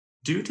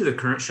Due to the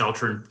current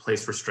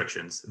shelter-in-place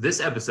restrictions, this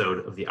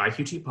episode of the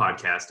IQT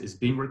podcast is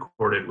being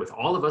recorded with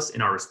all of us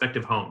in our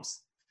respective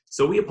homes.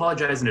 So we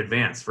apologize in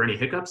advance for any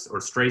hiccups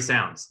or stray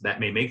sounds that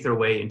may make their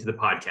way into the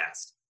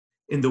podcast.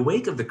 In the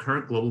wake of the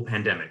current global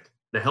pandemic,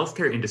 the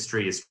healthcare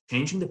industry is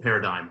changing the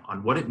paradigm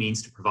on what it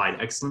means to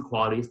provide excellent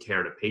quality of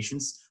care to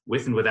patients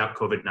with and without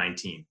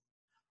COVID-19.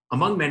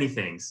 Among many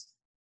things,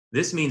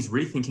 this means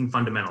rethinking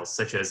fundamentals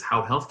such as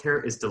how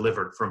healthcare is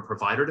delivered from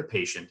provider to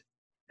patient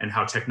and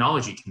how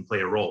technology can play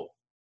a role.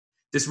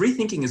 This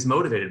rethinking is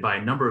motivated by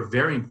a number of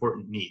very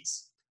important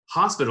needs.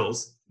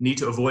 Hospitals need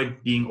to avoid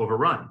being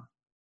overrun.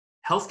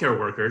 Healthcare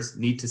workers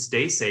need to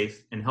stay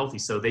safe and healthy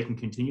so they can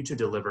continue to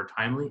deliver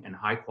timely and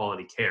high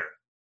quality care.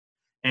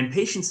 And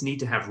patients need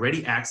to have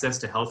ready access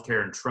to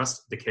healthcare and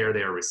trust the care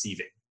they are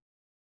receiving.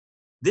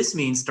 This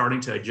means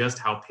starting to adjust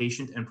how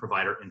patient and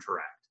provider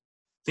interact.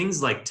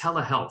 Things like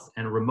telehealth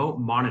and remote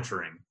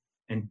monitoring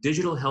and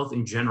digital health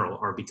in general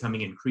are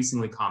becoming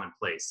increasingly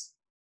commonplace.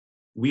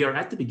 We are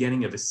at the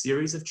beginning of a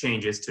series of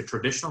changes to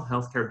traditional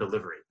healthcare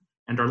delivery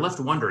and are left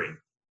wondering,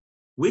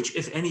 which,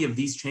 if any, of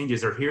these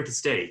changes are here to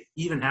stay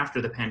even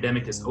after the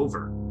pandemic is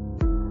over?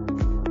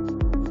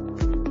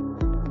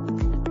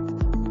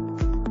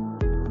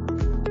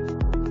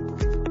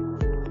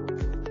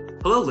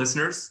 Hello,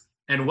 listeners,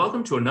 and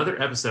welcome to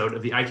another episode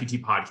of the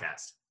IQT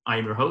podcast. I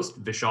am your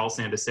host, Vishal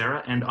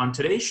Sandasera, and on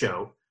today's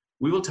show,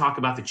 we will talk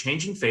about the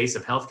changing face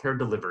of healthcare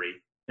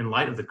delivery in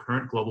light of the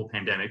current global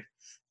pandemic,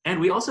 and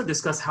we also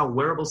discuss how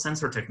wearable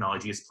sensor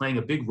technology is playing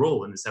a big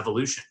role in this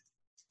evolution.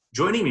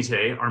 Joining me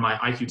today are my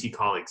IQT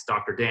colleagues,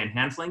 Dr. Dan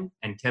Hanfling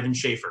and Kevin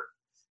Schaefer.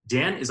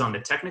 Dan is on the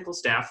technical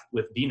staff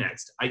with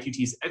vNext,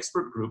 IQT's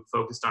expert group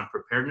focused on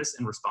preparedness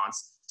and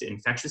response to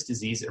infectious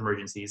disease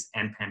emergencies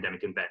and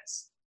pandemic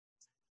events.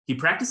 He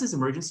practices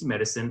emergency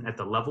medicine at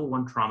the Level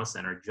 1 Trauma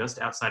Center just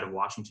outside of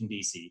Washington,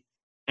 D.C.,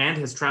 and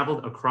has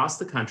traveled across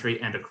the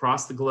country and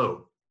across the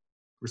globe,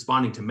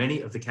 responding to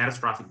many of the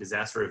catastrophic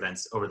disaster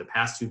events over the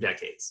past 2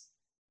 decades.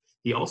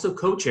 He also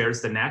co-chairs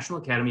the National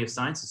Academy of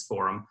Sciences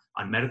Forum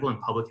on Medical and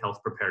Public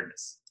Health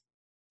Preparedness.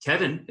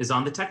 Kevin is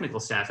on the technical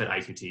staff at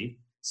IQT,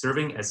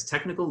 serving as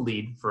technical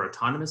lead for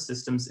autonomous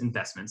systems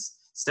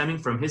investments, stemming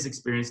from his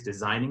experience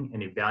designing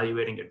and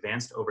evaluating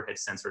advanced overhead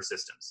sensor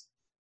systems.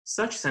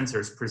 Such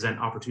sensors present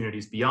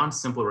opportunities beyond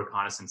simple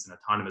reconnaissance and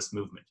autonomous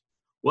movement.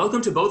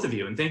 Welcome to both of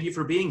you, and thank you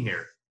for being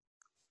here.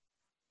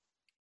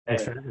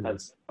 Thanks for having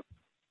us.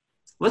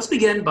 Let's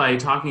begin by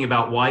talking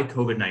about why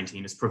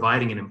COVID-19 is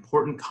providing an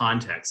important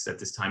context at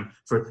this time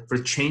for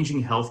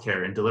changing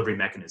healthcare and delivery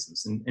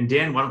mechanisms. And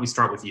Dan, why don't we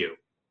start with you?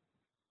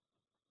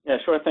 Yeah,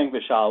 sure thing,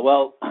 Vishal.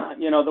 Well,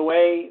 the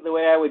way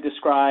I would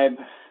describe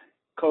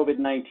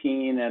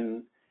COVID-19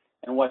 and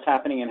what's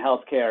happening in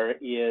healthcare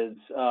is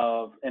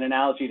an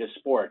analogy to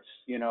sports.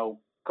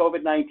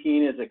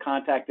 COVID-19 is a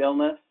contact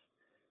illness,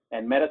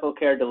 and medical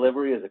care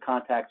delivery is a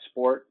contact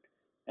sport.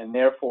 And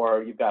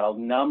therefore, you've got a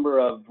number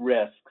of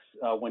risks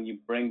when you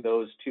bring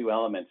those two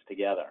elements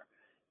together.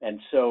 And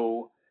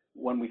so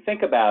when we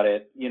think about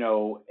it,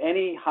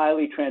 any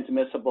highly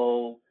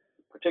transmissible,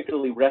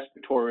 particularly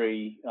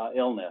respiratory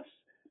illness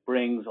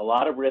brings a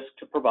lot of risk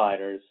to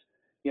providers,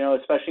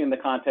 especially in the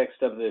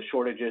context of the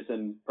shortages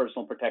in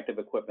personal protective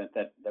equipment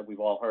that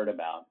we've all heard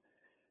about.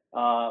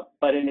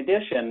 But in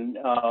addition,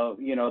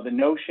 the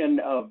notion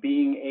of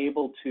being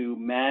able to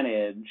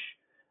manage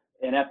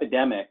an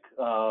epidemic,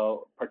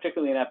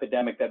 particularly an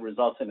epidemic that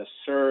results in a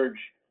surge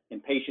in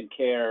patient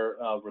care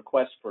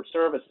requests for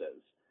services,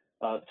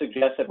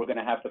 suggests that we're going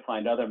to have to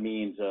find other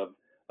means of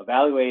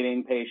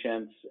evaluating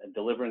patients and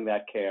delivering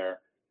that care.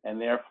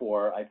 And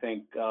therefore, I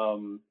think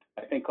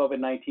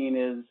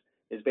COVID-19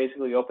 is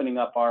basically opening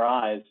up our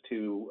eyes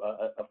to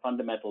a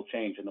fundamental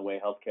change in the way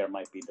healthcare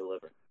might be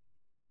delivered.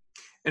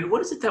 And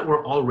what is it that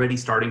we're already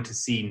starting to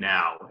see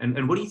now?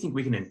 And what do you think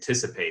we can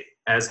anticipate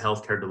as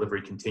healthcare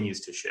delivery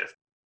continues to shift?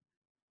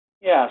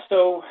 Yeah,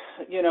 so,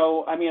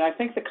 I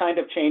think the kind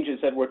of changes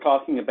that we're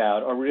talking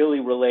about are really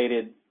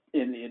related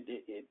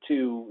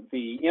to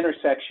the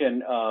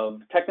intersection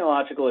of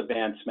technological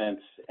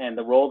advancements and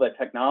the role that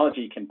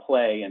technology can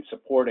play in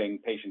supporting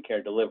patient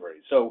care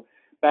delivery. So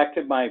back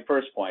to my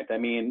first point,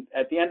 at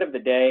the end of the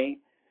day,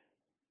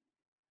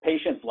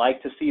 patients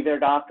like to see their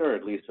doctor,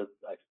 at least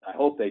I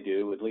hope they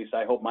do. At least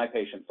I hope my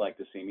patients like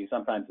to see me.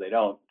 Sometimes they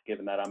don't,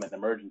 given that I'm in the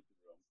emergency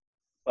room.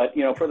 But,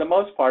 for the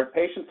most part,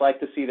 patients like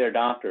to see their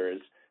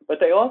doctors. But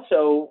they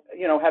also,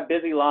 have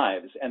busy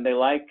lives, and they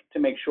like to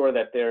make sure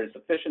that there is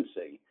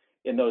efficiency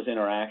in those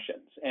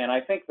interactions. And I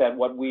think that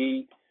what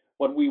we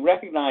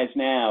recognize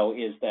now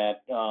is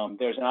that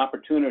there's an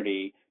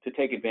opportunity to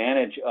take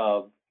advantage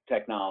of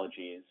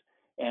technologies.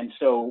 And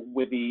so,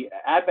 with the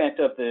advent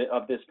of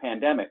this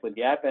pandemic, with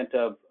the advent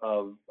of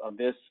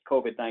this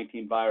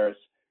COVID-19 virus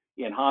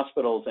in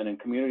hospitals and in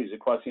communities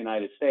across the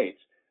United States,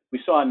 we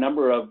saw a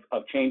number of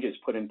changes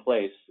put in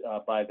place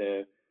by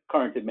the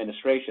current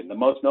administration, the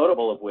most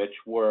notable of which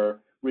were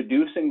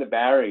reducing the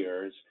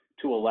barriers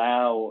to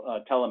allow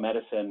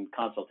telemedicine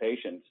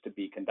consultations to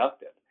be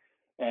conducted.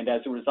 And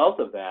as a result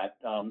of that,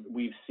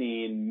 we've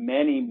seen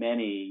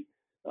many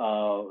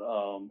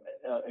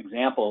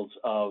examples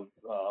of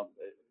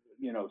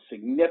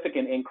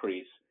significant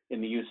increase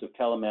in the use of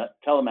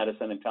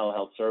telemedicine and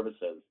telehealth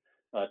services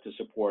to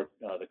support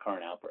the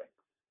current outbreak.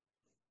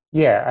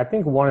 Yeah, I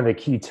think one of the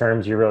key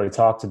terms you really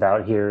talked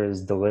about here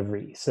is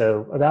delivery.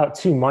 So about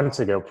 2 months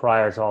ago,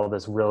 prior to all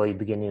this really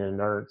beginning to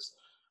emerge,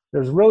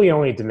 there's really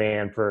only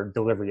demand for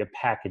delivery of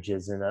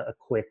packages in a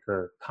quick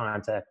or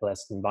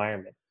contactless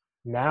environment.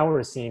 Now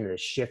we're seeing a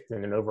shift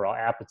in an overall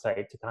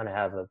appetite to kind of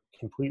have a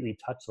completely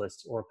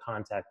touchless or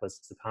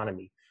contactless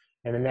economy.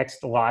 And the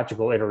next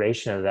logical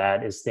iteration of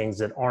that is things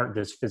that aren't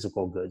just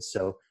physical goods.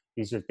 So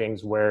these are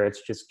things where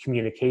it's just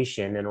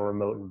communication in a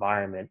remote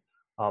environment.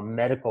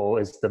 Medical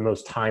is the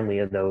most timely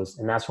of those.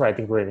 And that's where I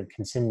think we're going to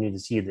continue to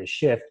see this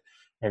shift.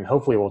 And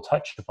hopefully we'll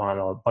touch upon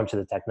a bunch of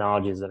the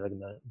technologies that are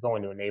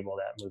going to enable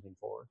that moving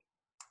forward.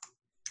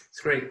 It's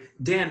great.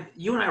 Dan,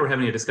 you and I were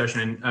having a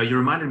discussion, and you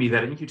reminded me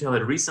that In-Q-Tel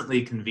had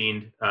recently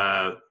convened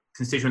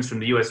constituents from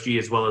the USG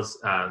as well as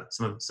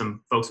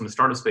some folks from the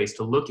startup space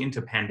to look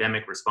into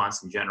pandemic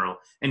response in general.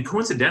 And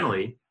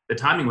coincidentally, the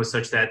timing was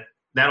such that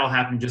that all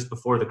happened just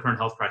before the current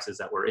health crisis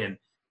that we're in.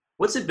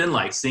 What's it been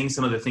like seeing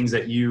some of the things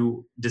that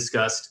you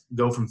discussed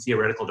go from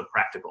theoretical to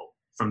practical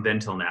from then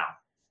till now?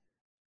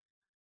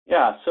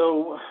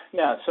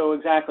 So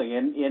exactly.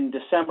 In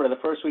December, the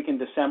first week in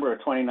December of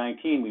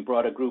 2019, we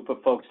brought a group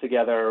of folks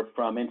together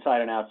from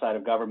inside and outside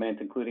of government,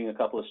 including a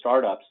couple of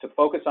startups, to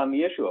focus on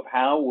the issue of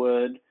how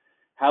would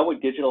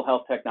digital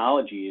health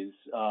technologies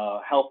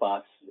help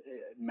us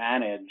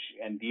manage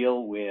and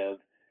deal with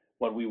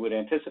what we would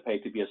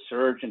anticipate to be a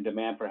surge in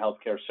demand for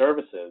healthcare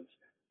services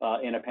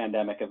in a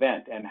pandemic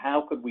event, and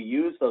how could we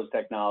use those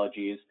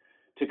technologies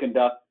to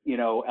conduct,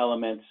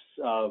 elements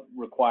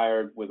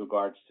required with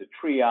regards to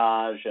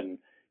triage and,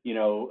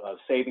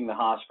 saving the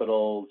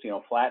hospitals,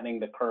 flattening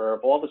the curve,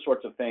 all the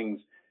sorts of things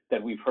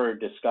that we've heard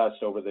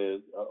discussed over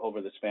the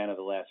span of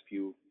the last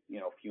few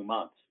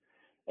months.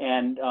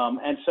 And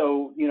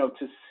so,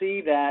 to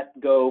see that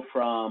go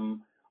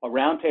from a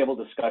roundtable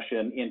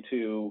discussion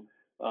into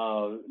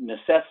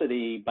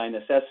necessity by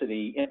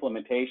necessity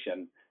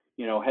implementation,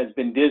 has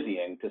been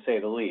dizzying, to say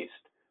the least.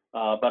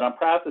 But I'm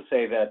proud to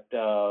say that,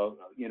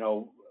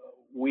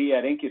 we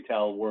at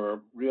In-Q-Tel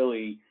were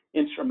really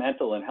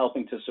instrumental in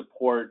helping to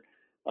support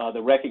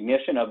the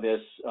recognition of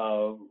this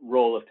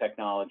role of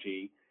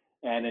technology.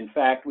 And in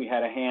fact, we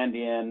had a hand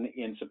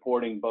in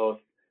supporting both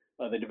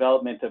the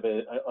development of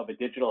a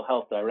digital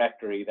health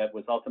directory that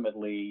was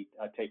ultimately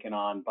taken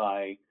on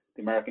by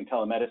the American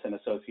Telemedicine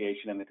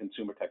Association and the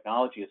Consumer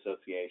Technology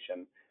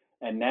Association.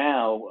 And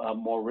now,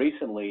 more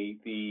recently,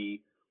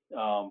 the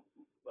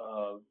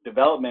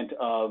development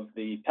of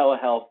the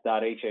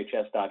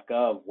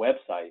telehealth.hhs.gov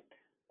website,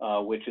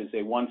 which is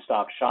a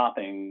one-stop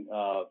shopping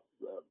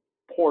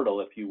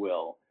portal, if you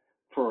will,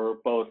 for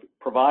both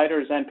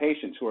providers and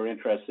patients who are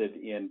interested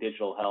in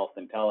digital health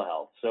and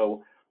telehealth.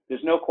 So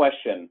there's no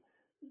question,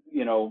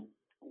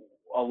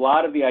 a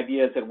lot of the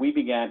ideas that we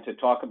began to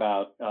talk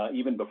about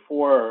even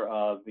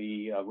before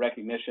the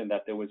recognition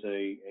that there was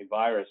a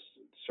virus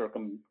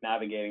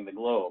circumnavigating the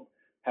globe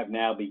have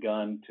now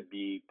begun to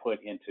be put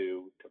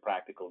into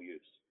practical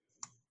use.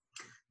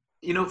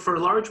 For a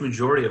large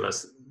majority of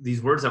us,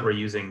 these words that we're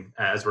using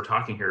as we're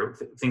talking here,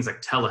 things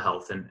like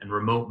telehealth and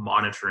remote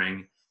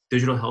monitoring,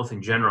 digital health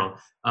in general,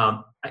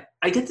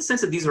 I get the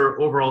sense that these are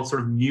overall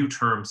sort of new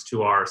terms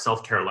to our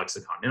self-care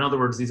lexicon. In other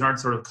words, these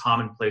aren't sort of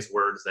commonplace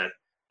words that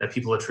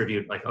people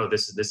attribute like, oh,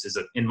 this is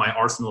in my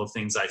arsenal of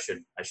things I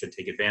should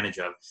take advantage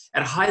of.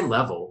 At a high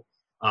level,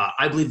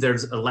 I believe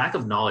there's a lack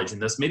of knowledge and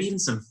thus maybe even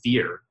some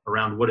fear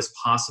around what is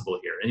possible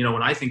here. And,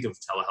 when I think of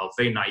telehealth,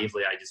 very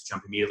naively, I just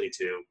jump immediately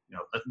to,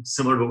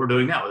 similar to what we're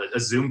doing now, a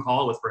Zoom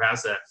call with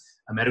perhaps a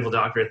medical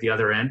doctor at the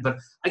other end. But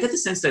I get the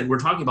sense that we're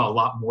talking about a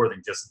lot more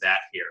than just that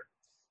here.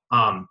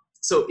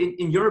 So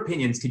in your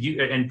opinions, could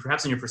you, and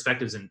perhaps in your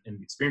perspectives and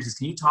experiences,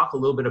 can you talk a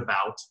little bit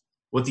about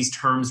what these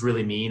terms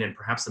really mean and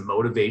perhaps the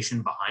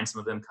motivation behind some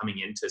of them coming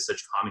into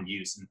such common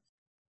use?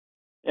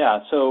 Yeah,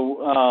 so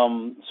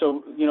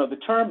the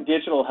term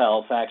digital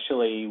health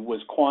actually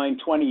was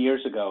coined 20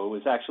 years ago. It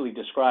was actually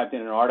described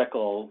in an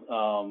article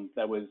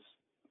that was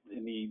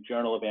in the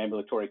Journal of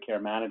Ambulatory Care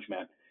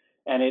Management,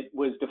 and it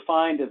was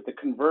defined as the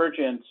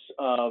convergence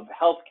of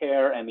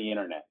healthcare and the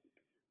internet,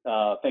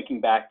 thinking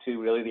back to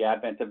really the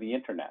advent of the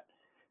internet.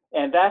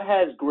 And that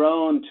has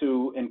grown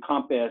to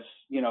encompass,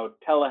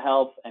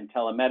 telehealth and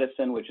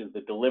telemedicine, which is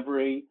the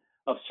delivery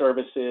of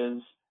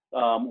services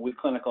with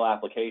clinical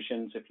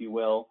applications, if you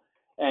will.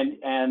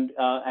 And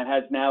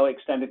has now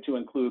extended to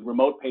include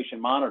remote patient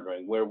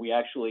monitoring, where we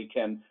actually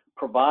can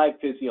provide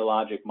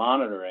physiologic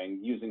monitoring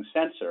using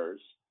sensors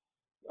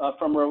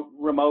from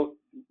remote,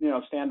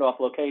 standoff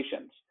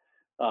locations.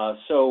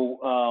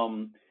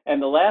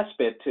 And the last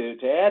bit to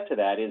add to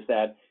that is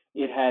that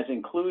it has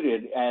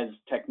included, as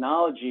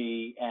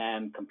technology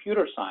and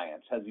computer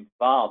science has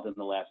evolved in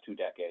the last 2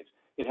 decades,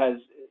 it has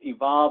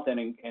evolved and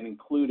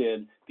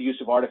included the use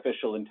of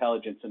artificial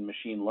intelligence and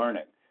machine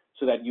learning,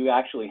 so that you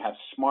actually have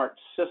smart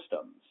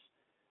systems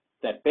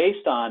that,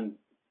 based on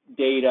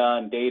data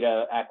and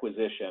data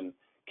acquisition,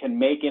 can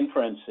make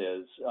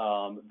inferences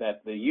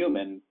that the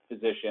human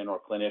physician or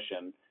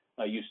clinician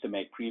used to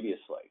make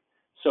previously.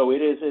 So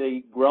it is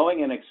a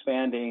growing and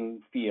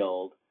expanding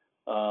field,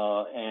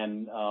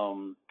 and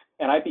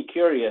I'd be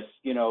curious,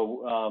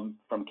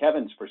 from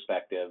Kevin's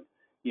perspective,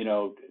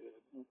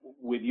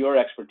 with your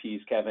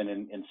expertise, Kevin,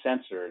 in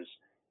sensors,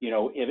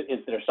 is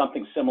there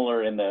something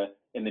similar in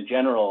the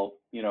general,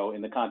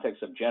 in the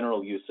context of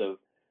general use of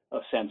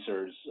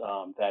sensors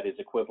that is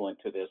equivalent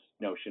to this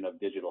notion of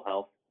digital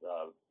health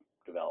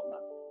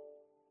development?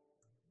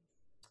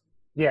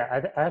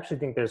 Yeah, I actually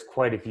think there's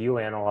quite a few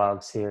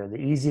analogs here. The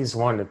easiest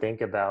one to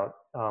think about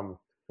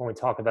when we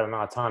talk about an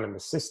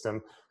autonomous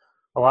system,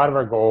 a lot of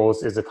our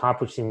goals is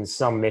accomplishing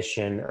some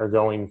mission or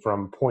going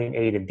from point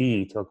A to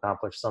B to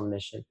accomplish some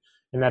mission.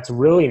 And that's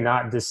really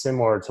not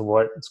dissimilar to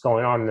what's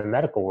going on in the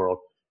medical world.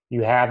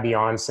 You have the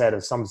onset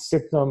of some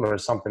symptom or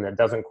something that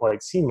doesn't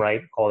quite seem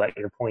right, call that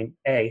your point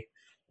A.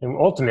 And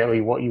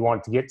ultimately what you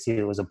want to get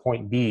to is a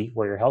point B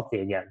where you're healthy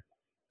again.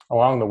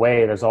 Along the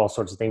way, there's all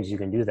sorts of things you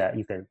can do that.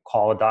 You can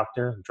call a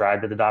doctor,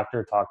 drive to the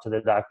doctor, talk to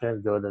the doctor,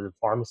 go to the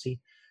pharmacy.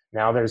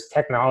 Now there's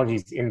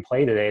technologies in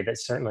play today that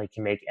certainly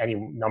can make any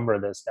number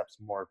of those steps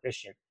more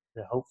efficient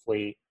and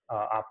hopefully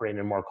operate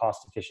in a more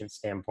cost-efficient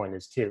standpoint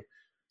as too.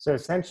 So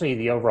essentially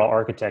the overall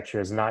architecture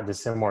is not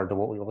dissimilar to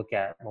what we look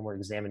at when we're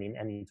examining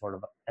any sort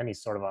of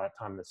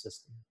autonomous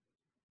system.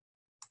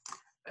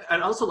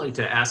 I'd also like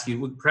to ask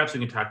you, perhaps we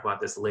can talk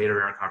about this later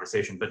in our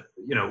conversation, but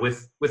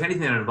with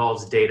anything that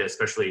involves data,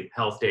 especially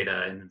health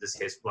data, and in this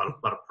case, a lot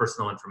of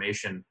personal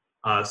information,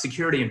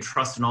 security and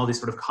trust and all these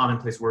sort of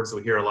commonplace words that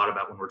we hear a lot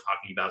about when we're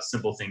talking about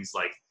simple things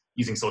like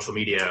using social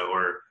media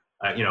or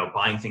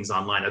buying things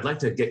online. I'd like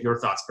to get your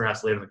thoughts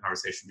perhaps later in the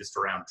conversation just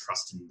around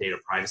trust and data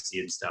privacy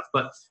and stuff.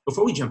 But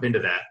before we jump into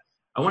that,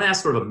 I want to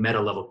ask sort of a meta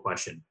level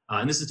question,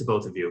 and this is to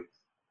both of you.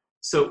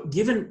 So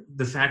given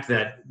the fact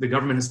that the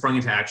government has sprung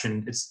into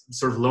action, it's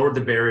sort of lowered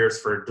the barriers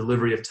for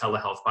delivery of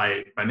telehealth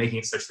by making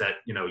it such that,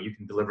 you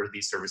can deliver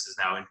these services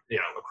now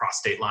across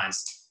state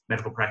lines,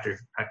 medical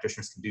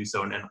practitioners can do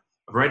so, and a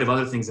variety of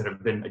other things that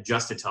have been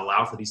adjusted to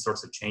allow for these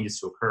sorts of changes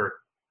to occur.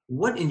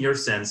 What, in your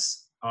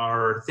sense,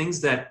 are things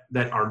that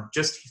are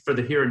just for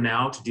the here and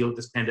now to deal with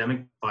this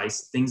pandemic by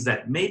things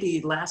that may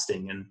be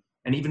lasting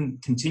and even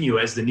continue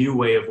as the new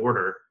way of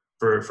order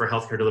for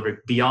healthcare delivery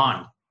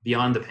beyond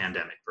the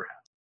pandemic, perhaps?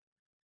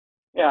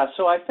 Yeah,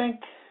 so I think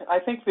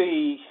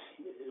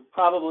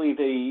probably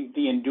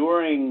the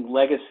enduring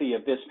legacy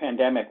of this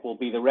pandemic will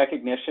be the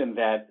recognition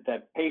that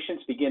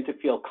patients begin to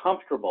feel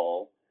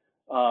comfortable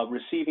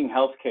receiving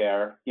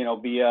healthcare,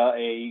 via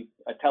a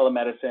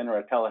telemedicine or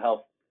a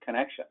telehealth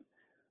connection,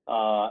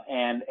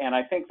 and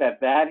I think that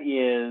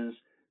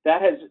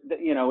has,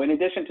 in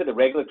addition to the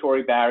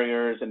regulatory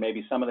barriers and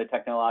maybe some of the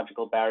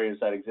technological barriers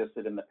that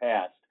existed in the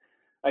past,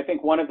 I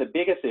think one of the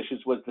biggest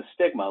issues was the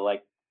stigma,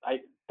 like,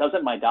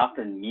 doesn't my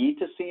doctor need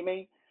to see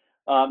me?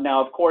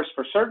 Now, of course,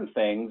 for certain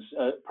things,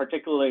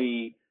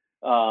 particularly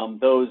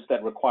those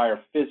that require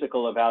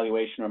physical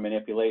evaluation or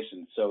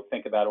manipulation, so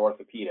think about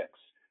orthopedics.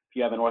 If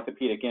you have an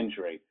orthopedic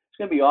injury, it's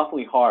going to be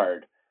awfully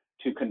hard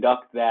to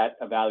conduct that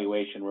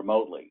evaluation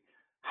remotely.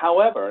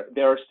 However,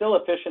 there are still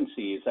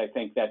efficiencies, I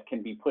think, that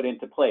can be put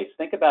into place.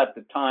 Think about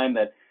the time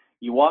that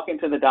you walk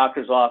into the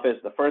doctor's office,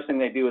 the first thing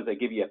they do is they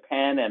give you a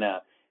pen and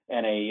a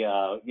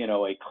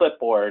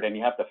clipboard, and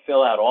you have to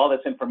fill out all this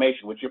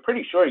information, which you're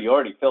pretty sure you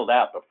already filled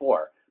out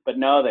before, but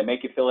no, they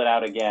make you fill it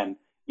out again.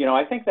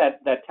 I think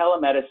that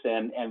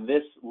telemedicine and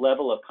this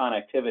level of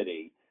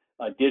connectivity,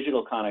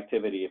 digital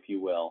connectivity, if you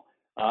will,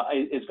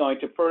 is going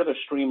to further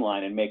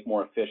streamline and make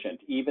more efficient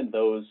even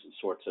those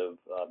sorts of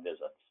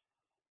visits.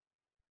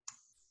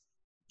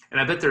 And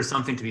I bet there's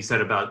something to be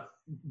said about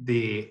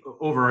the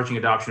overarching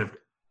adoption of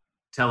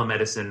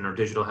telemedicine or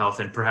digital health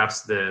and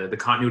perhaps the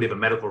continuity of a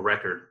medical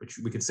record, which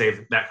we could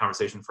save that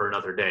conversation for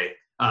another day.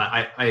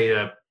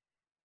 I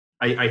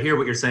hear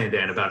what you're saying,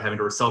 Dan, about having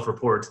to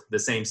self-report the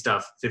same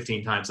stuff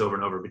 15 times over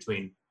and over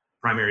between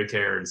primary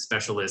care and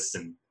specialists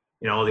and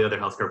all the other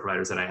healthcare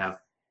providers that I have.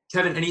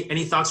 Kevin,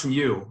 any thoughts from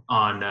you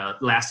on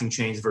lasting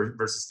change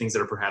versus things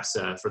that are perhaps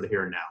for the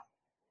here and now?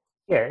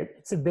 Yeah,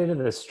 it's a bit of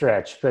a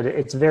stretch, but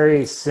it's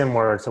very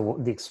similar to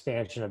the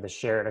expansion of the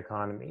shared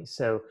economy.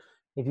 So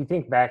if you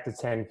think back to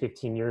 10,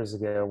 15 years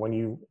ago, when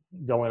you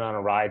go in on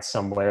a ride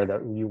somewhere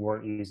that you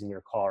weren't using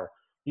your car,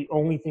 the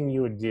only thing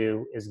you would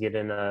do is get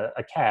in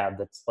a cab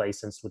that's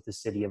licensed with the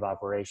city of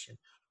operation.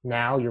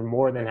 Now you're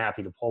more than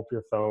happy to pull up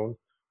your phone,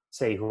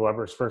 say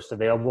whoever's first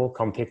available,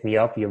 come pick me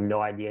up. You have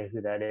no idea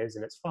who that is,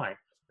 and it's fine.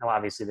 Now,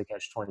 obviously, the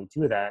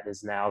catch-22 of that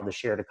is now the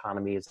shared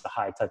economy is a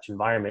high-touch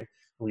environment.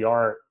 We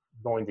are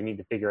going to need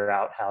to figure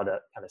out how to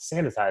kind of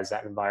sanitize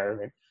that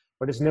environment.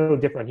 But it's no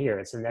different here.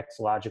 It's the next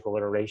logical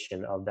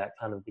iteration of that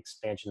kind of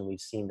expansion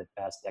we've seen the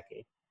past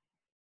decade.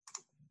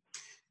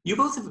 You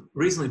both have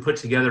recently put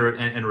together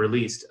and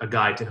released a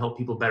guide to help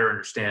people better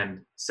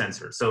understand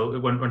sensors. So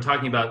when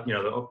talking about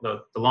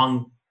the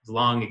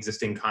long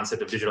existing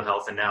concept of digital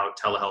health and now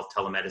telehealth,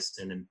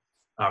 telemedicine, and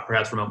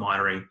perhaps remote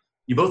monitoring,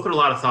 you both put a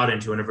lot of thought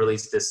into and have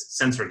released this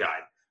sensor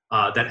guide.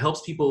 that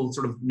helps people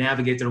sort of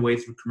navigate their way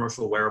through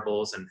commercial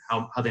wearables and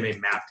how they may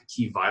map to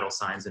key vital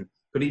signs, and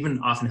could even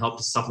often help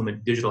to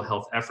supplement digital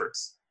health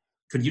efforts.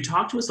 Could you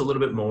talk to us a little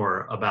bit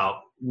more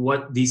about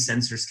what these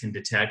sensors can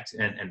detect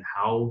and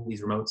how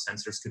these remote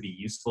sensors could be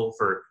useful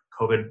for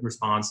COVID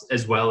response,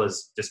 as well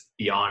as just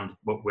beyond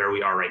where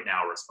we are right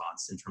now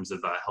response in terms of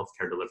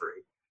healthcare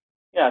delivery?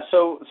 Yeah,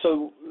 so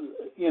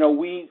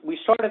we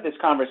started this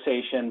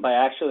conversation by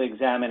actually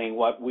examining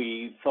what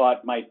we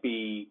thought might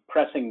be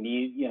pressing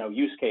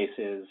use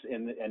cases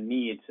and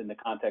needs in the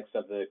context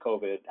of the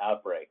COVID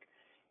outbreak,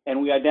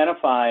 and we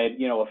identified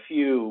a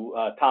few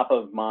top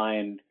of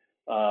mind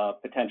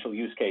potential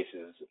use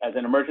cases. As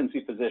an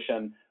emergency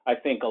physician, I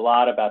think a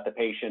lot about the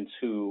patients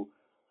who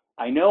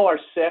I know are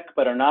sick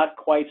but are not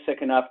quite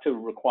sick enough to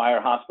require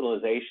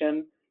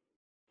hospitalization.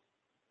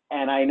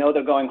 And I know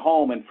they're going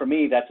home, and for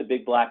me, that's a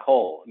big black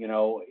hole.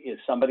 Is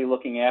somebody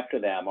looking after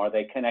them? Are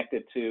they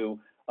connected to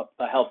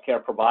a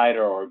healthcare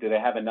provider, or do they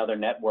have another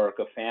network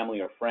of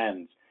family or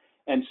friends?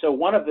 And so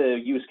one of the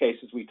use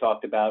cases we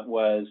talked about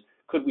was,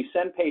 could we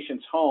send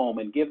patients home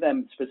and give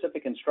them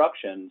specific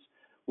instructions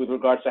with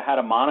regards to how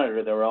to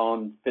monitor their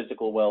own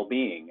physical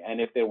well-being? And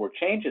if there were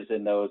changes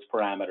in those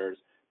parameters,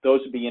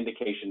 those would be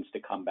indications to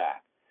come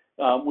back.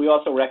 We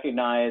also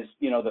recognize,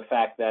 the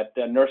fact that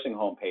nursing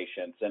home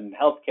patients and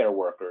healthcare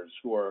workers,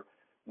 who are,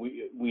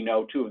 we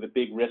know, two of the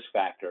big risk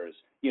factors,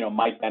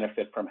 might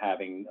benefit from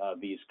having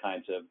these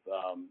kinds of,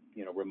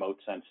 remote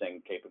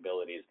sensing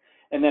capabilities.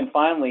 And then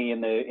finally,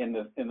 in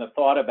the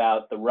thought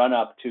about the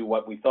run-up to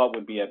what we thought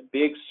would be a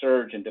big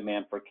surge in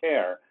demand for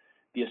care,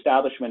 the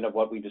establishment of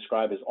what we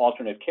describe as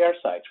alternate care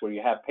sites, where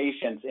you have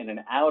patients in an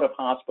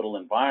out-of-hospital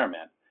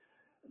environment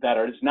that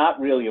is not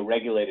really a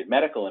regulated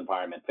medical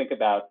environment. Think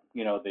about,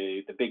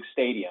 the big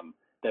stadium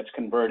that's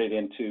converted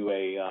into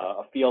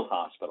a field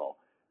hospital.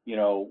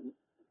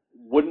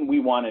 Wouldn't we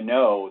want to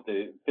know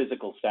the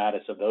physical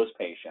status of those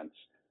patients?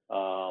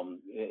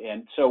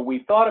 And so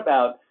we thought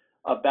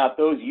about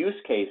those use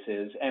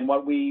cases, and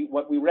what we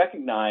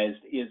recognized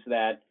is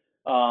that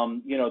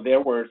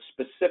there were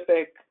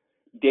specific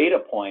data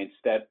points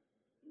that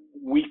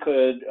we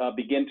could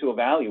begin to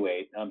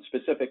evaluate,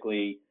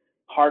 specifically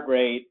heart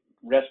rate,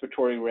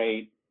 respiratory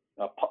rate,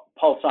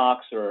 pulse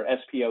ox or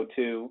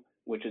SpO2,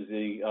 which is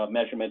the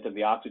measurement of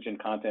the oxygen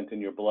content in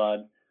your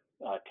blood,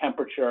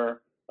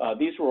 temperature.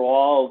 These were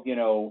all,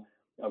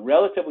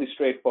 relatively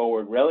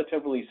straightforward,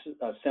 relatively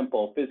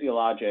simple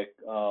physiologic,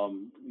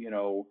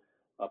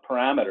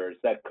 parameters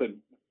that could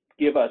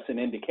give us an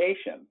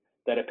indication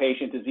that a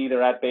patient is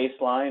either at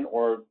baseline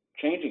or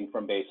changing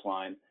from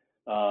baseline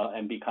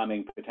and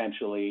becoming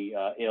potentially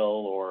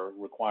ill or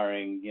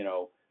requiring,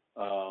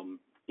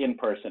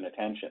 in-person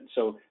attention.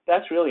 So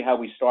that's really how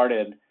we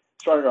started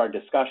our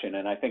discussion,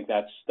 and I think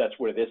that's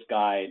where this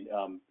guide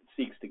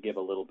seeks to give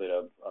a little bit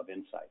of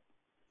insight.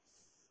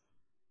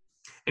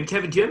 And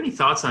Kevin, do you have any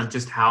thoughts on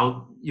just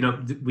how,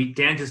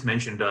 Dan just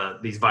mentioned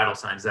these vital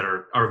signs that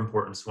are of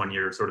importance when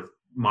you're sort of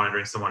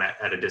monitoring someone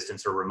at a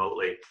distance or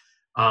remotely.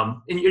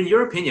 In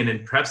your opinion,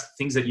 and perhaps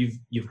things that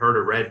you've heard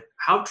or read,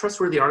 how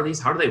trustworthy are these?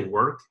 How do they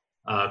work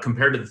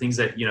compared to the things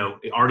that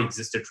already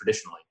existed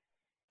traditionally?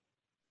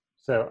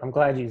 So I'm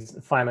glad you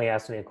finally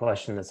asked me a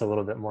question that's a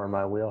little bit more in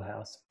my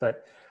wheelhouse.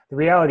 But the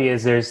reality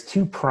is there's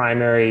two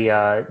primary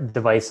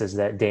devices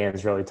that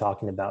Dan's really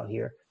talking about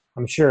here.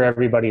 I'm sure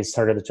everybody's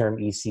heard of the term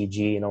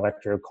ECG, an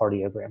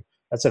electrocardiogram.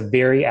 That's a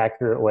very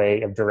accurate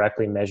way of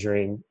directly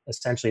measuring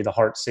essentially the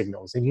heart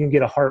signals. And you can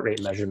get a heart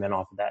rate measurement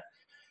off of that.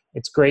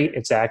 It's great,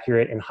 it's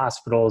accurate. In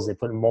hospitals, they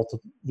put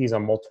these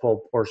on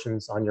multiple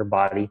portions on your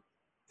body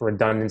for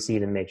redundancy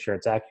to make sure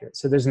it's accurate.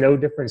 So there's no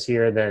difference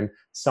here than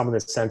some of the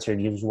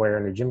sensors you wear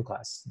in a gym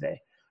class today.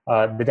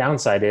 The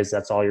downside is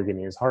that's all you're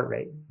getting is heart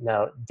rate.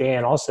 Now,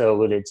 Dan also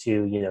alluded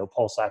to,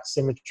 pulse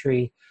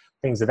oximetry,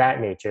 things of that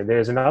nature.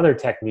 There's another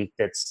technique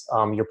that's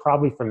you're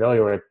probably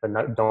familiar with,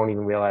 but don't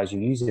even realize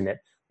you're using it,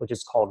 which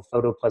is called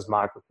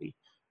photoplasmography.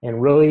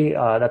 And really,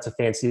 that's a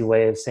fancy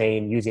way of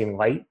saying using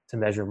light to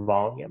measure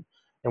volume.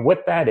 And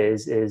what that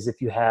is if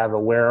you have a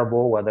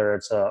wearable, whether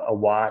it's a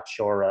watch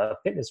or a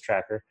fitness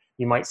tracker,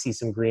 you might see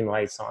some green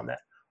lights on that.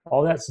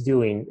 All that's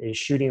doing is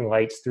shooting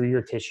lights through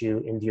your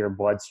tissue into your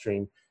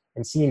bloodstream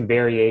and seeing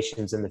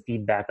variations in the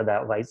feedback of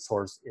that light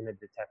source in the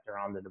detector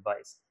on the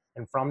device.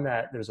 And from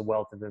that, there's a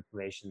wealth of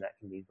information that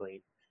can be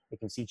gleaned. It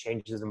can see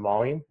changes in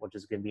volume, which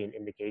is going to be an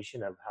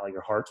indication of how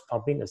your heart's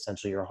pumping,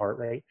 essentially your heart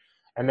rate.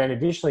 And then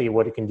additionally,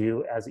 what it can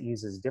do as it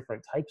uses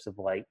different types of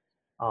light,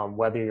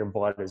 whether your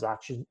blood is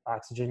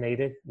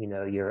oxygenated,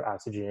 your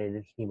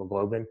oxygenated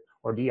hemoglobin,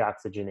 or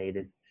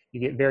deoxygenated, you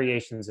get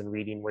variations in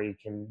reading where you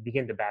can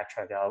begin to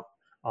backtrack out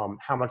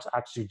how much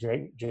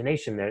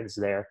oxygenation there is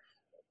there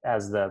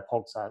as the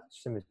pulse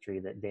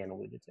oximetry that Dan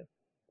alluded to.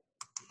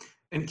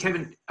 And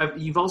Kevin,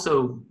 you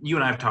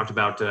and I have talked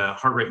about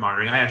heart rate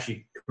monitoring. I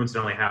actually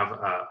coincidentally have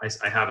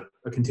I have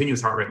a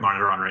continuous heart rate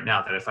monitor on right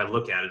now that if I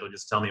look at it, it'll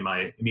just tell me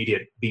my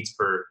immediate beats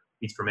per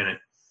minute.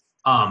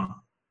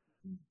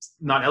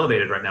 Not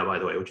elevated right now, by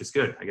the way, which is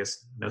good. I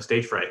guess no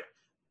stage fright.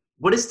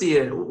 what is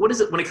it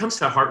when it comes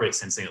to heart rate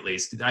sensing? At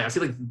least I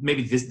feel like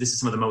maybe this is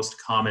some of the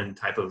most common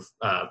type of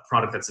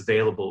product that's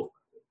available.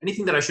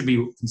 Anything that I should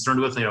be concerned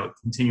with?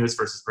 Continuous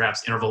versus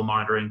perhaps interval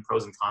monitoring,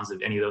 pros and cons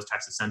of any of those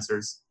types of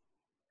sensors.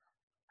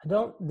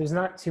 There's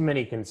not too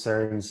many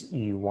concerns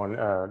you want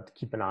to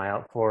keep an eye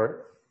out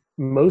for.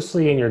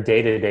 Mostly in your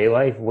day-to-day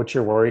life, what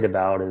you're worried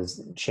about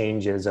is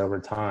changes over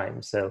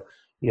time. So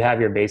you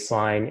have your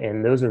baseline,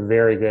 and those are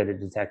very good at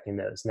detecting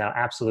those. Now,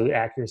 absolute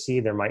accuracy,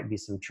 there might be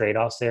some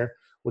trade-offs there,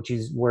 which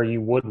is where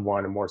you would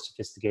want a more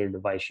sophisticated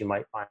device you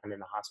might find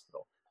in a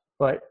hospital.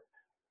 But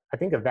I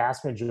think a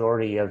vast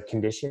majority of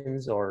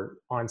conditions or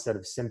onset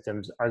of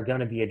symptoms are going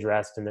to be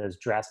addressed in those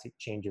drastic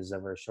changes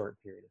over a short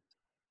period.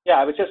 Yeah,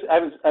 I was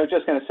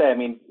just going to say, I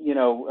mean,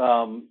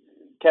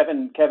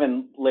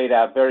 Kevin laid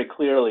out very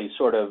clearly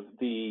sort of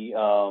the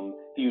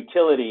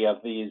utility of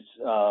these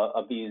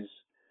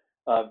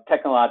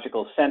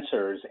technological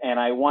sensors, and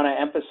I want to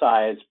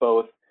emphasize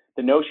both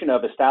the notion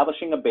of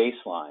establishing a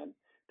baseline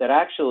that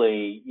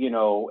actually,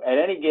 at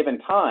any given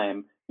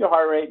time, your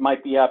heart rate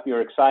might be up,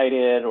 you're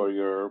excited, or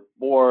you're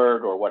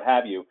bored, or what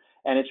have you,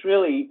 and it's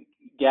really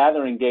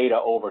gathering data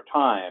over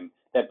time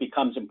that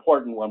becomes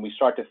important when we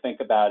start to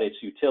think about its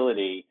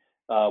utility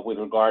with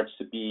regards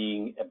to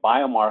being a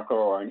biomarker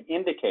or an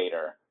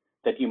indicator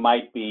that you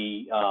might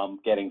be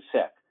getting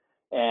sick.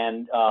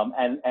 And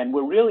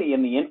we're really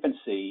in the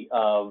infancy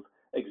of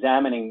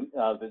examining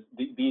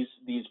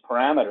these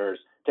parameters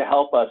to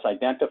help us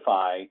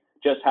identify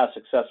just how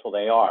successful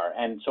they are.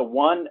 And so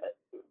one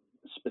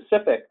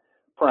specific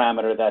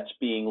parameter that's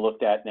being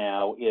looked at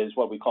now is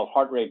what we call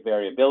heart rate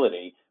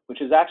variability, which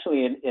is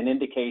actually an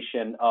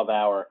indication of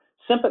our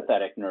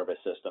sympathetic nervous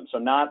system. So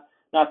not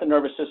the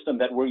nervous system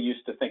that we're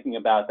used to thinking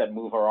about that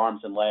move our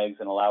arms and legs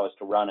and allow us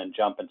to run and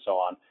jump and so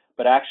on,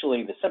 but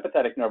actually the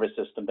sympathetic nervous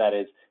system that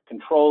is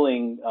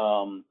controlling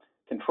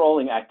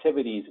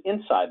activities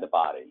inside the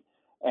body.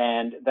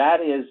 And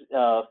that is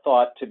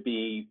thought to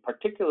be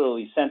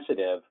particularly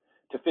sensitive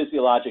to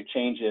physiologic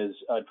changes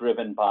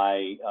driven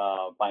by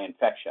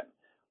infection.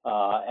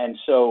 And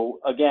so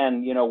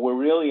again, we're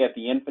really at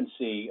the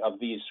infancy of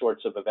these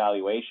sorts of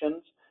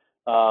evaluations.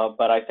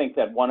 But I think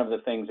that one of the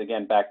things,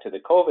 again, back to the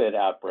COVID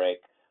outbreak,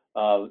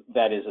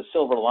 that is a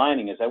silver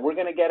lining is that we're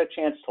going to get a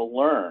chance to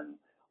learn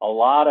a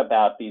lot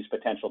about these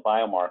potential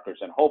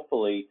biomarkers and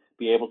hopefully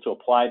be able to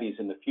apply these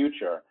in the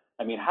future.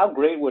 I mean, how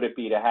great would it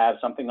be to have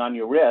something on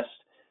your wrist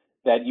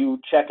that you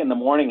check in the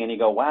morning and you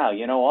go, wow,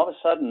 all of a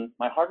sudden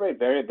my heart rate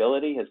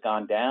variability has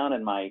gone down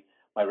and my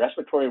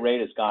respiratory rate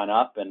has gone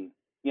up, and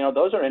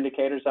those are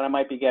indicators that I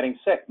might be getting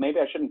sick. Maybe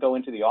I shouldn't go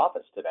into the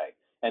office today.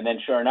 And then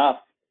sure enough,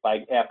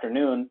 by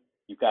afternoon,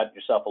 you've got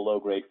yourself a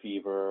low-grade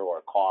fever or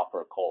a cough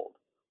or a cold.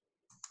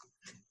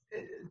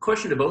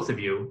 Question to both of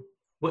you.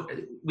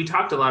 We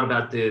talked a lot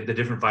about the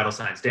different vital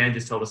signs. Dan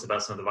just told us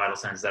about some of the vital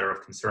signs that are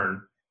of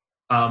concern.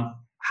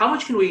 How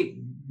much can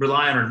we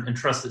rely on and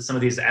trust that some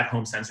of these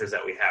at-home sensors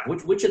that we have?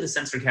 Which of the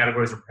sensor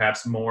categories are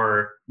perhaps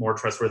more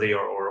trustworthy,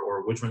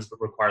 or which ones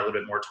require a little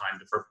bit more time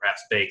to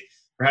perhaps bake?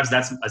 Perhaps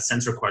that's a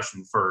sensor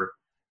question for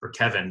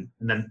Kevin.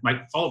 And then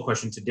my follow-up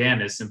question to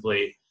Dan is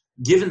simply,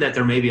 given that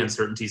there may be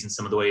uncertainties in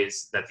some of the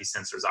ways that these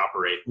sensors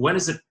operate, when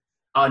does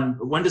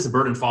the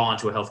burden fall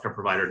onto a healthcare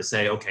provider to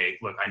say, okay,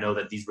 look, I know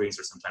that these readings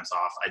are sometimes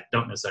off. I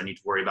don't necessarily need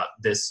to worry about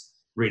this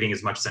reading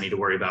as much as I need to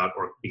worry about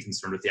or be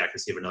concerned with the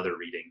accuracy of another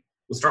reading.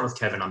 We'll start with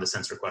Kevin on the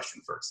sensor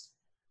question first.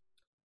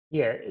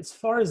 Yeah, as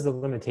far as the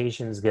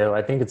limitations go,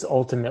 I think it's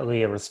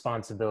ultimately a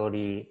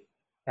responsibility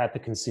at the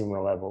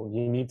consumer level.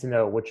 You need to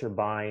know what you're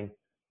buying,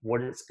 what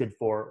it's good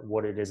for,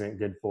 what it isn't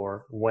good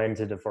for, when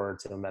to defer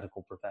to a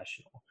medical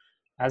professional.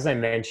 As I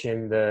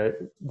mentioned,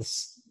 the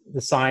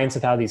science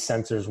of how these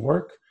sensors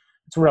work,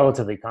 it's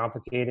relatively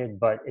complicated,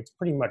 but it's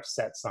pretty much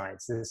set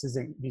science.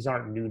 These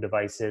aren't new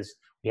devices.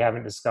 We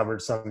haven't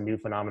discovered some new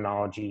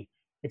phenomenology.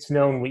 It's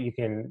known what you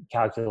can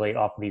calculate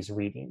off of these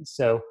readings.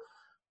 So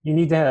you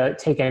need to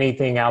take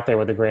anything out there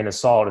with a grain of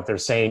salt. If they're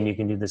saying you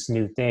can do this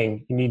new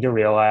thing, you need to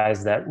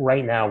realize that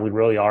right now we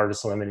really are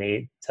just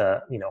limited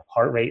to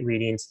heart rate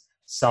readings,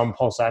 some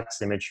pulse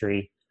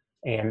oximetry,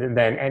 and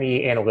then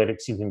any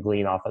analytics you can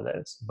glean off of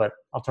those. But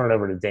I'll turn it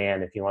over to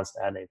Dan if he wants to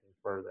add anything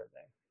further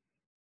there.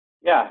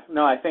 Yeah,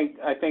 no, I think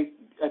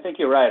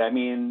you're right. I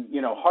mean,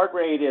 heart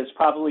rate is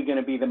probably going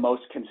to be the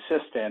most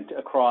consistent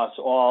across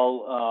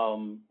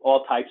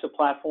all types of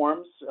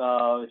platforms.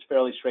 It's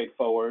fairly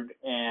straightforward,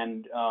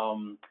 and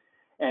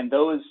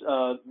those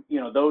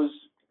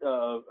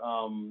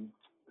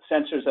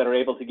sensors that are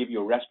able to give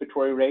you a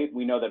respiratory rate,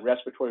 we know that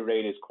respiratory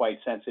rate is quite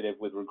sensitive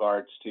with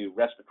regards to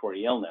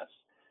respiratory illness.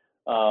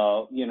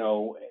 I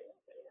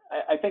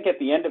think at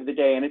the end of the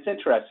day, and it's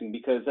interesting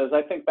because as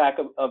I think back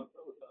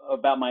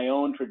about my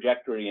own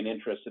trajectory and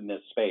interest in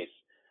this space,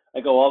 I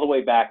go all the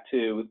way back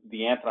to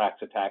the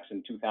anthrax attacks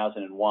in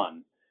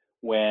 2001,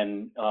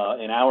 when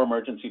in our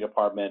emergency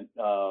department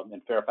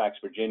in Fairfax,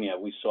 Virginia,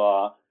 we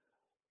saw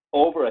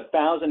over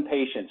 1,000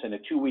 patients in a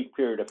 2-week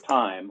period of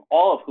time,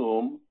 all of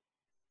whom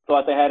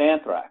thought they had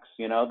anthrax.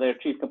 Their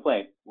chief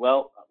complaint,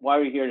 well, why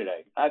are you here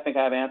today? I think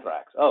I have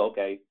anthrax. Oh,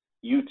 okay,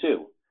 you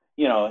too.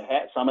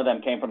 some of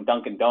them came from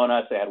Dunkin'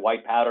 Donuts. They had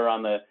white powder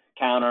on the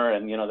counter,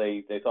 and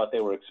they thought they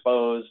were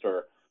exposed,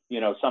 or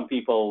some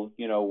people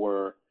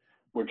were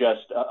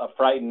just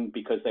frightened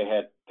because they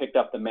had picked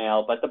up the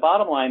mail. But the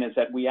bottom line is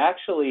that we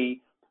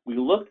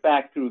looked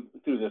back through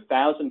the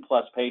 1,000+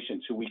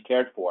 patients who we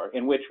cared for,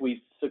 in which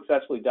we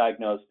successfully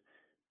diagnosed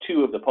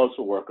 2 of the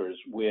postal workers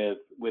with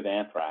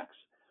anthrax.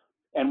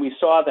 And we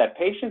saw that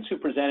patients who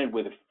presented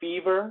with a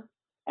fever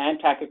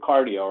and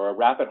tachycardia, or a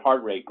rapid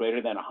heart rate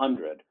greater than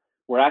 100,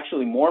 were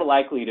actually more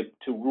likely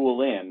to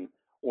rule in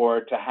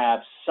or to have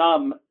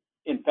some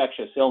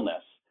infectious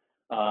illness.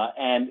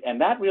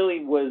 And that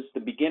really was the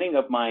beginning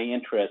of my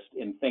interest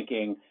in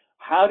thinking,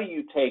 how do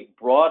you take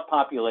broad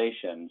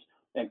populations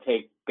and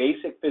take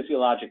basic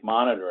physiologic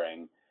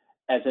monitoring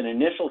as an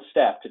initial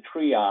step to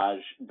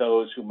triage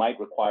those who might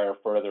require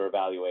further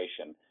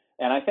evaluation?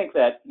 And I think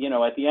that,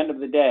 at the end of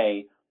the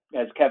day,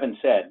 as Kevin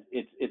said,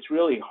 it's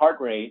really heart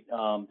rate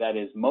that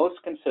is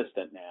most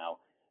consistent now.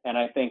 And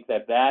I think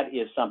that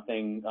is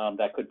something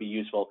that could be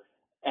useful.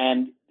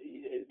 And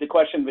the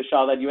question,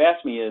 Vishal, that you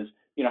asked me is,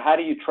 how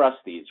do you trust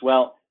these?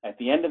 Well, at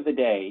the end of the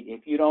day,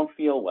 if you don't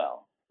feel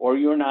well, or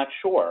you're not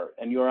sure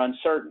and you're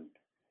uncertain,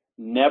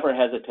 never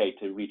hesitate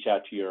to reach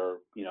out to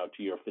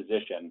your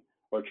physician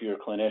or to your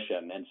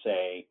clinician and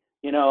say,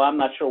 I'm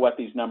not sure what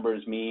these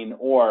numbers mean,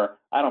 or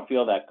I don't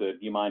feel that good.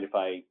 Do you mind if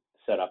I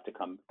set up to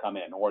come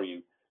in, or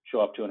you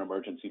show up to an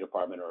emergency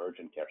department or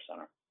urgent care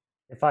center?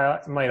 If I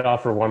might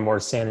offer one more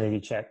sanity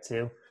check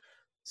too.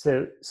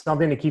 So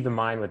something to keep in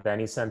mind with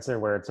any sensor,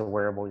 where it's a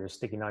wearable you're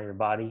sticking on your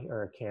body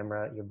or a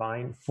camera you're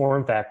buying,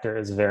 form factor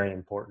is very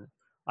important.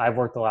 I've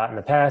worked a lot in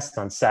the past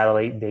on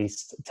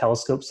satellite-based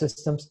telescope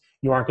systems.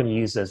 You aren't going to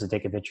use those to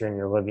take a picture in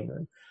your living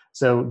room.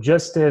 So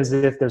just as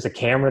if there's a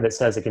camera that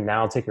says it can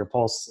now take your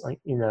pulse,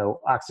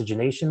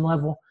 oxygenation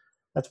level,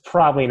 that's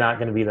probably not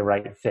going to be the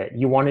right fit.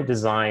 You want it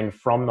designed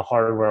from the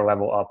hardware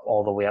level up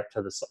all the way up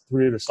to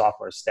through the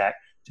software stack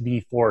to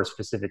be for a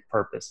specific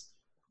purpose.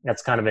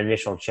 That's kind of an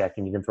initial check,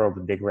 and you can throw up a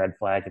big red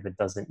flag if it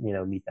doesn't,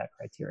 meet that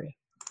criteria.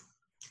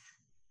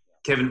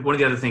 Kevin, one of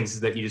the other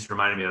things that you just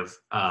reminded me of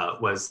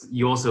was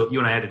you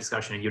and I had a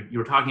discussion, and you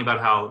were talking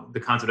about how the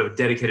concept of a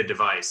dedicated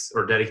device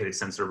or dedicated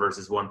sensor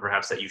versus one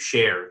perhaps that you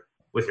share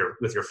with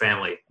your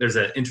family. There's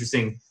an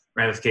interesting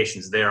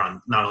ramifications there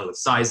on not only with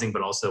sizing,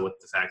 but also with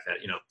the fact that,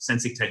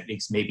 sensing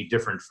techniques may be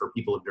different for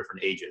people of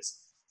different ages.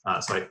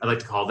 So I'd like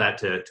to call that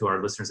to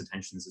our listeners'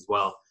 attentions as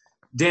well.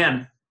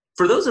 Dan,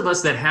 for those of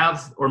us that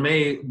have or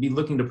may be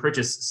looking to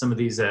purchase some of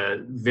these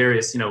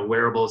various,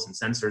 wearables and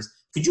sensors,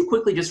 could you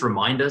quickly just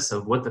remind us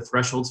of what the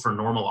thresholds for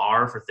normal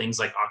are for things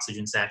like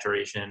oxygen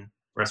saturation,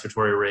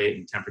 respiratory rate,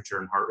 and temperature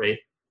and heart rate?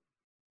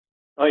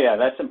 Oh yeah,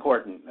 that's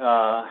important.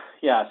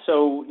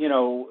 So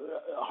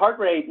heart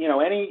rate,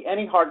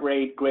 any heart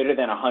rate greater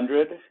than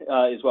 100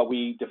 is what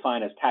we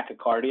define as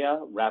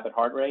tachycardia, rapid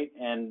heart rate,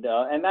 and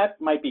that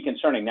might be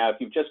concerning. Now, if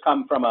you've just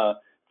come from a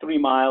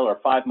 3-mile or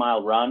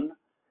 5-mile run,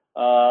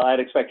 I'd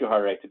expect your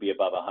heart rate to be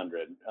above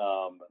 100.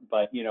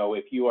 But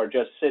if you are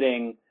just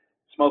sitting,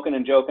 smoking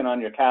and joking on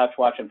your couch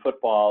watching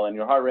football, and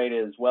your heart rate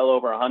is well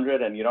over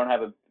 100, and you don't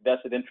have a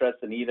vested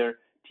interest in either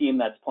team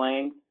that's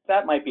playing,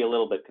 that might be a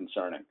little bit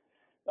concerning.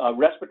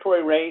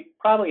 Respiratory rate,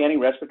 probably any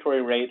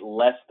respiratory rate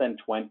less than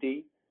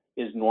 20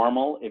 is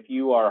normal. If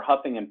you are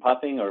huffing and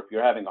puffing, or if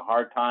you're having a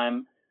hard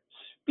time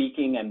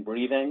speaking and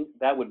breathing,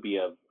 that would be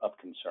of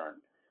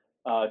concern.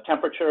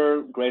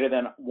 Temperature greater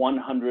than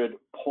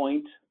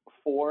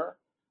 100.4,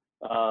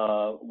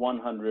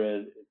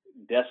 100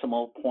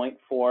 decimal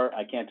 0.4.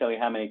 I can't tell you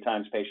how many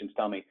times patients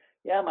tell me,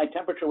 yeah, my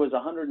temperature was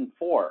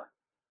 104.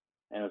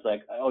 And it's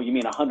like, oh, you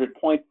mean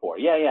 100.4?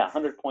 Yeah,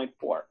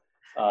 100.4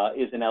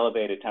 is an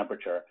elevated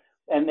temperature.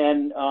 And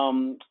then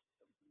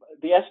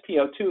the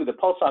SpO2, the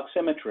pulse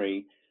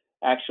oximetry,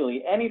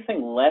 actually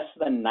anything less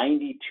than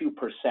 92%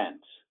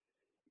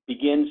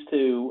 begins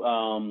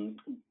to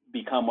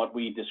become what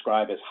we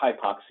describe as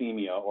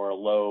hypoxemia, or a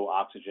low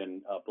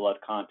oxygen blood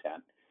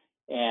content.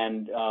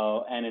 And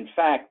in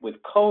fact, with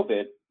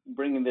COVID,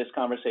 bringing this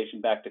conversation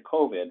back to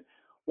COVID,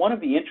 one of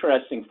the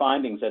interesting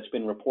findings that's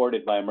been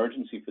reported by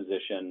emergency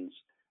physicians,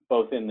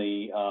 both in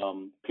the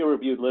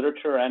peer-reviewed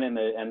literature and in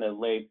the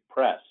lay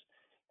press,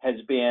 has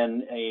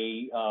been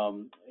a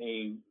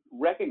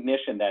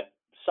recognition that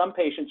some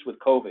patients with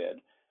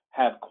COVID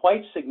have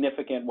quite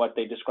significant, what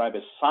they describe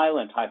as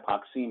silent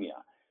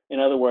hypoxemia. In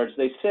other words,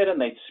 they sit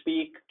and they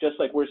speak just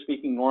like we're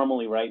speaking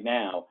normally right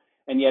now,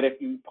 and yet if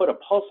you put a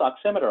pulse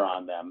oximeter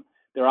on them,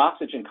 their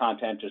oxygen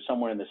content is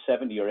somewhere in the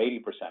 70 or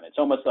 80%. It's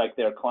almost like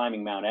they're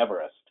climbing Mount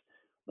Everest.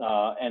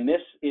 And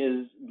this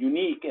is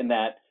unique in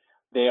that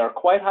they are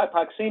quite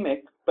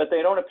hypoxemic, but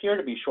they don't appear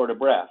to be short of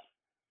breath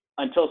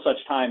until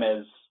such time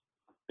as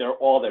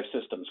all their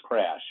systems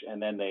crash,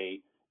 and then they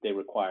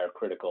require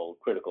critical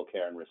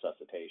care and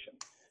resuscitation.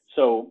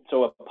 So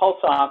a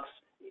pulse ox,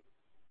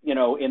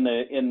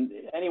 in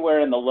anywhere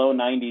in the low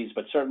 90s,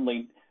 but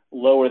certainly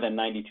lower than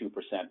 92%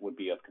 would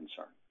be of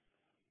concern.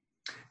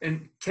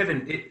 And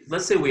Kevin,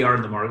 let's say we are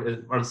in the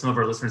market, or some of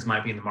our listeners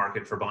might be in the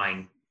market for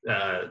buying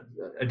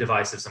a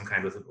device of some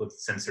kind with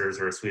sensors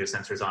or a suite of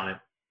sensors on it.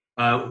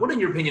 What, in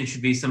your opinion,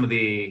 should be some of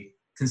the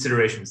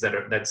considerations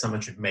that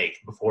someone should make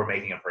before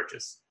making a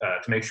purchase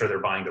to make sure they're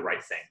buying the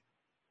right thing?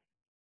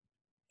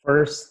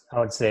 First, I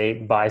would say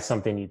buy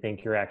something you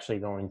think you're actually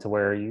going to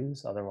wear or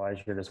use. Otherwise,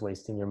 you're just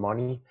wasting your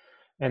money.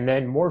 And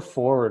then more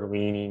forward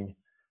leaning,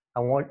 I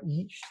want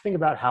you to think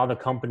about how the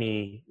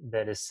company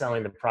that is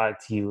selling the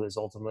product to you is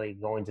ultimately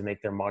going to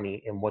make their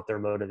money and what their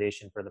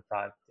motivation for the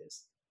product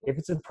is. If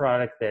it's a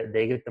product that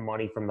they get the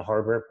money from the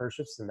hardware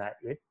purchase and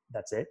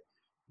that's it,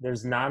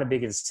 there's not a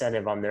big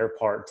incentive on their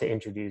part to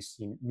introduce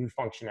new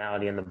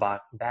functionality in the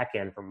back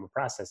end from a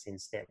processing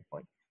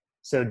standpoint.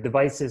 So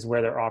devices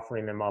where they're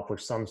offering them up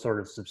with some sort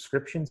of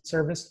subscription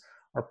service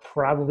are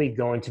probably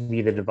going to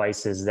be the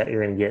devices that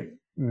you're going to get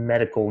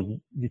medical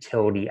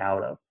utility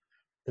out of.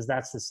 Because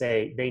that's to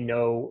say, they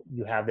know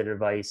you have the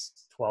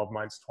device 12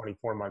 months,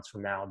 24 months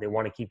from now. They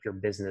want to keep your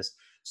business.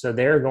 So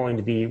they're going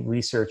to be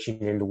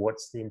researching into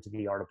what's into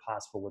the art of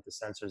possible with the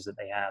sensors that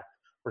they have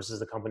versus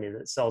the company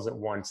that sells it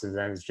once and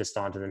then is just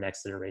on to the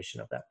next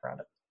iteration of that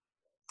product.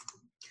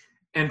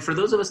 And for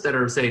those of us that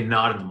are, say,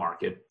 not in the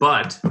market,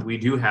 but we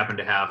do happen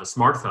to have a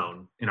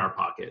smartphone in our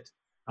pocket,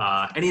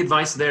 any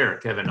advice there,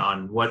 Kevin,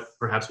 on what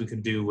perhaps we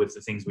could do with the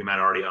things we might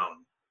already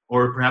own,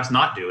 or perhaps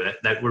not do it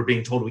that we're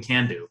being told we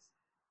can do?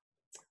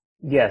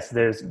 Yes,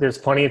 there's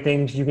plenty of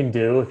things you can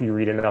do if you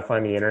read enough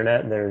on the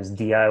internet. There's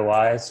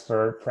DIYs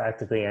for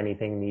practically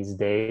anything these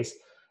days.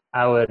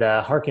 I would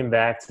harken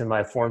back to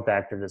my form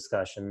factor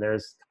discussion.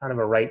 There's kind of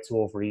a right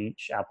tool for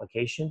each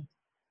application.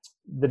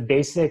 The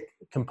basic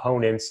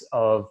components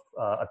of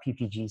a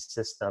PPG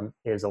system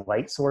is a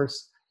light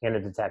source and a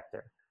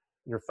detector.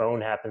 Your phone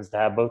happens to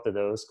have both of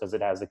those because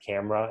it has a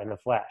camera and a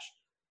flash.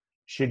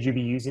 Should you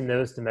be using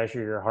those to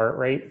measure your heart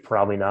rate?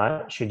 Probably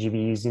not. Should you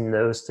be using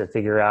those to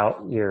figure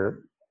out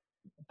your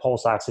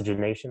pulse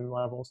oxygenation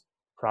levels?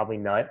 Probably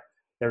not.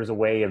 There's a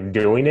way of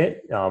doing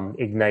it,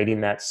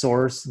 igniting that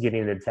source,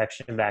 getting the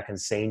detection back and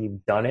saying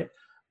you've done it.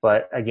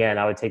 But again,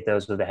 I would take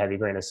those with a heavy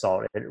grain of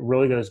salt. It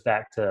really goes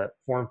back to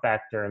form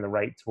factor and the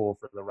right tool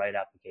for the right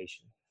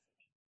application.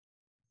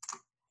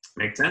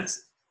 Makes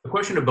sense. A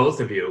question to both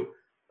of you,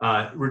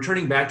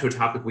 returning back to a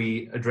topic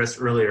we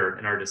addressed earlier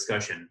in our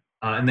discussion,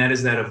 and that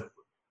is that of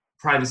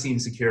privacy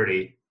and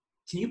security.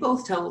 Can you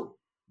both tell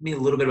me a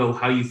little bit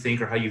about how you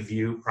think or how you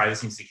view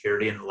privacy and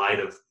security in light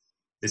of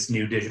this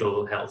new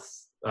digital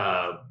health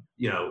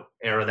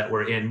era that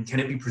we're in? Can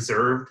it be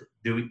preserved?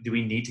 Do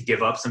we need to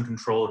give up some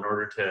control in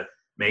order to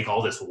make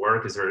all this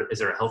work? Is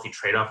there a healthy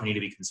trade-off we need to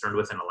be concerned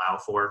with and allow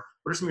for?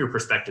 What are some of your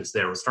perspectives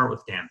there? We'll start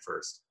with Dan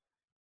first.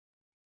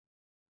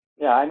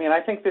 Yeah, I mean, I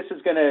think this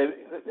is going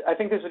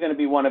to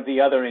be one of the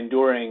other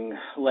enduring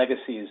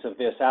legacies of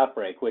this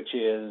outbreak, which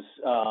is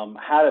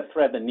how to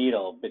thread the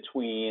needle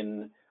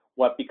between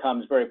what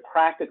becomes very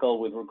practical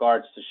with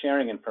regards to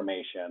sharing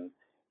information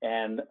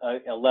and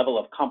a level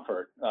of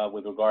comfort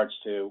with regards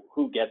to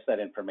who gets that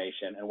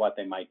information and what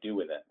they might do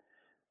with it.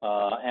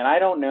 And I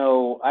don't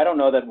know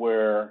that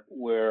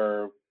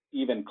we're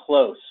even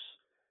close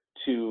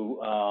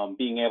to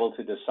being able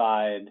to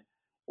decide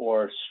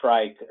or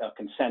strike a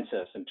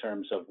consensus in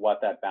terms of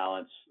what that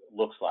balance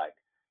looks like.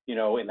 You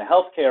know, in the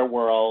healthcare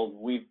world,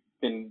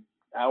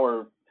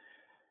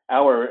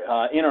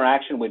 our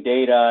interaction with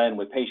data and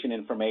with patient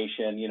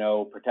information,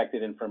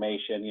 protected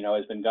information,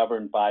 has been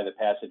governed by the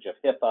passage of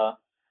HIPAA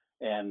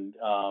and,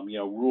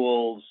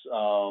 rules,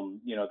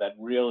 that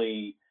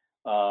really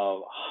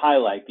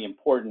highlight the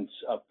importance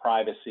of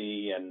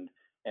privacy and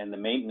the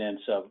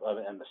maintenance of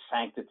and the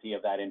sanctity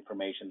of that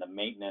information, the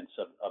maintenance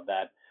of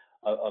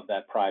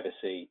that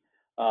privacy.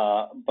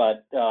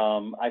 But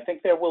I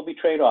think there will be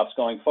trade-offs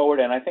going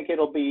forward, and I think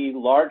it'll be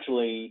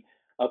largely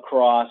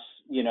across,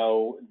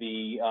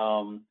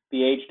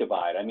 the age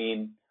divide. I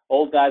mean,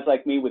 old guys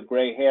like me with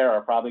gray hair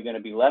are probably going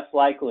to be less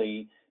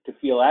likely to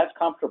feel as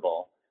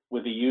comfortable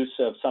with the use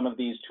of some of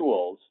these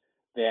tools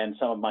than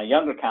some of my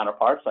younger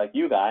counterparts like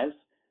you guys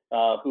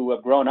who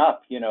have grown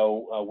up,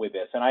 with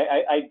this. And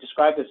I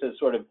describe this as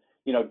sort of,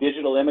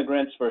 digital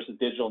immigrants versus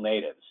digital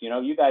natives.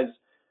 You guys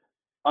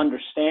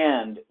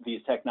understand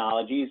these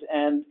technologies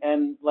and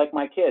like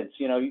my kids,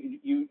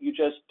 you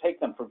just take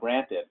them for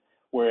granted.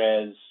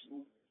 Whereas,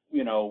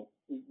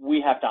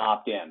 we have to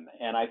opt in.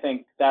 And I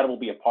think that will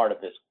be a part of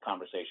this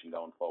conversation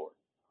going forward.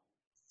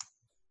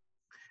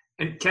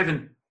 And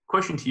Kevin,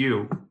 question to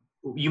you.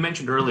 You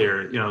mentioned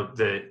earlier,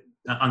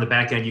 on the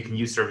back end, you can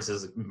use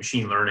services like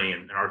machine learning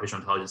and artificial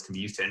intelligence can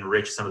be used to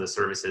enrich some of the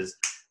services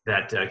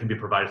that can be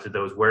provided to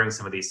those wearing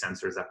some of these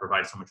sensors that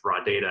provide so much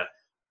raw data.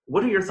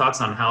 What are your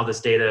thoughts on how this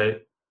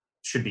data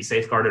should be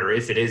safeguarded, or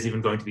if it is even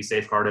going to be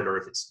safeguarded, or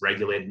if it's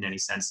regulated in any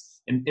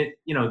sense? And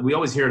we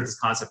always hear this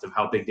concept of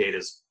how big data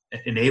is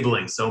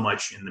enabling so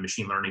much in the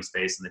machine learning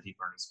space and the deep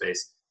learning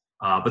space.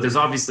 But there's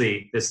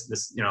obviously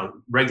this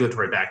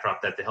regulatory backdrop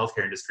that the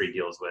healthcare industry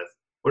deals with.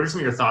 What are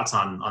some of your thoughts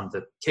on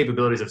the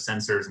capabilities of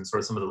sensors and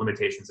sort of some of the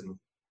limitations and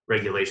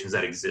regulations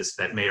that exist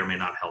that may or may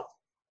not help?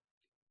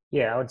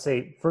 Yeah, I would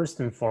say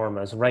first and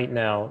foremost, right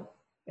now,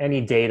 any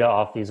data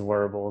off these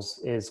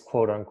wearables is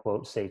quote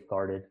unquote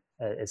safeguarded,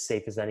 as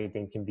safe as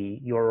anything can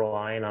be. You're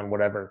relying on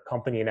whatever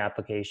company and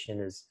application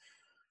is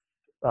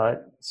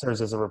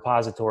serves as a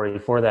repository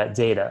for that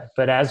data.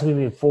 But as we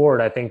move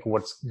forward, I think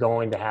what's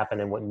going to happen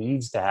and what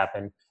needs to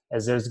happen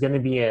is there's going to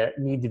be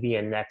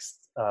a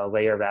next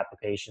layer of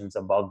applications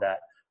above that,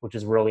 which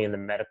is really in the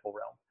medical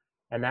realm.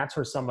 And that's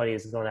where somebody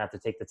is going to have to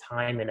take the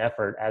time and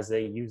effort as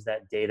they use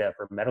that data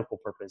for medical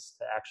purpose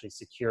to actually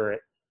secure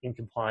it in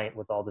compliant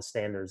with all the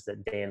standards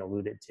that Dan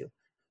alluded to.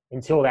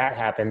 Until that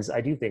happens, I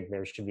do think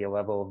there should be a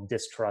level of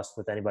distrust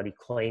with anybody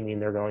claiming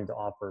they're going to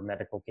offer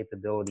medical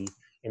capability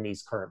in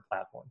these current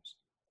platforms.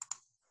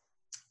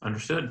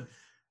 Understood.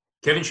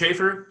 Kevin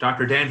Schaefer,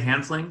 Dr. Dan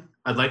Hanfling,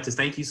 I'd like to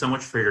thank you so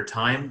much for your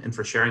time and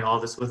for sharing all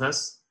of this with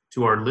us.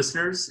 To our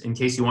listeners, in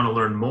case you want to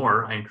learn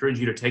more, I encourage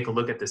you to take a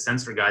look at the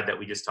sensor guide that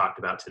we just talked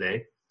about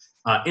today.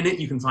 In it,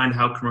 you can find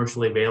how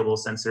commercially available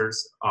sensors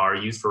are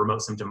used for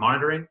remote symptom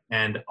monitoring,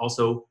 and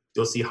also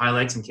you'll see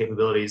highlights and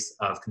capabilities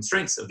of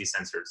constraints of these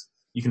sensors.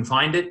 You can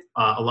find it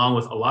along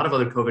with a lot of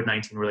other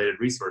COVID-19 related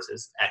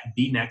resources at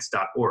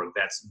bnext.org.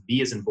 That's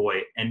B as in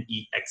boy,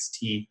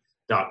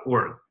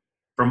 NEXT.org.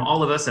 From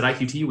all of us at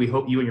IQT, we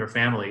hope you and your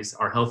families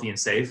are healthy and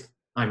safe.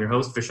 I'm your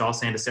host, Vishal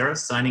Sandasera,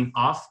 signing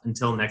off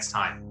until next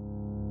time.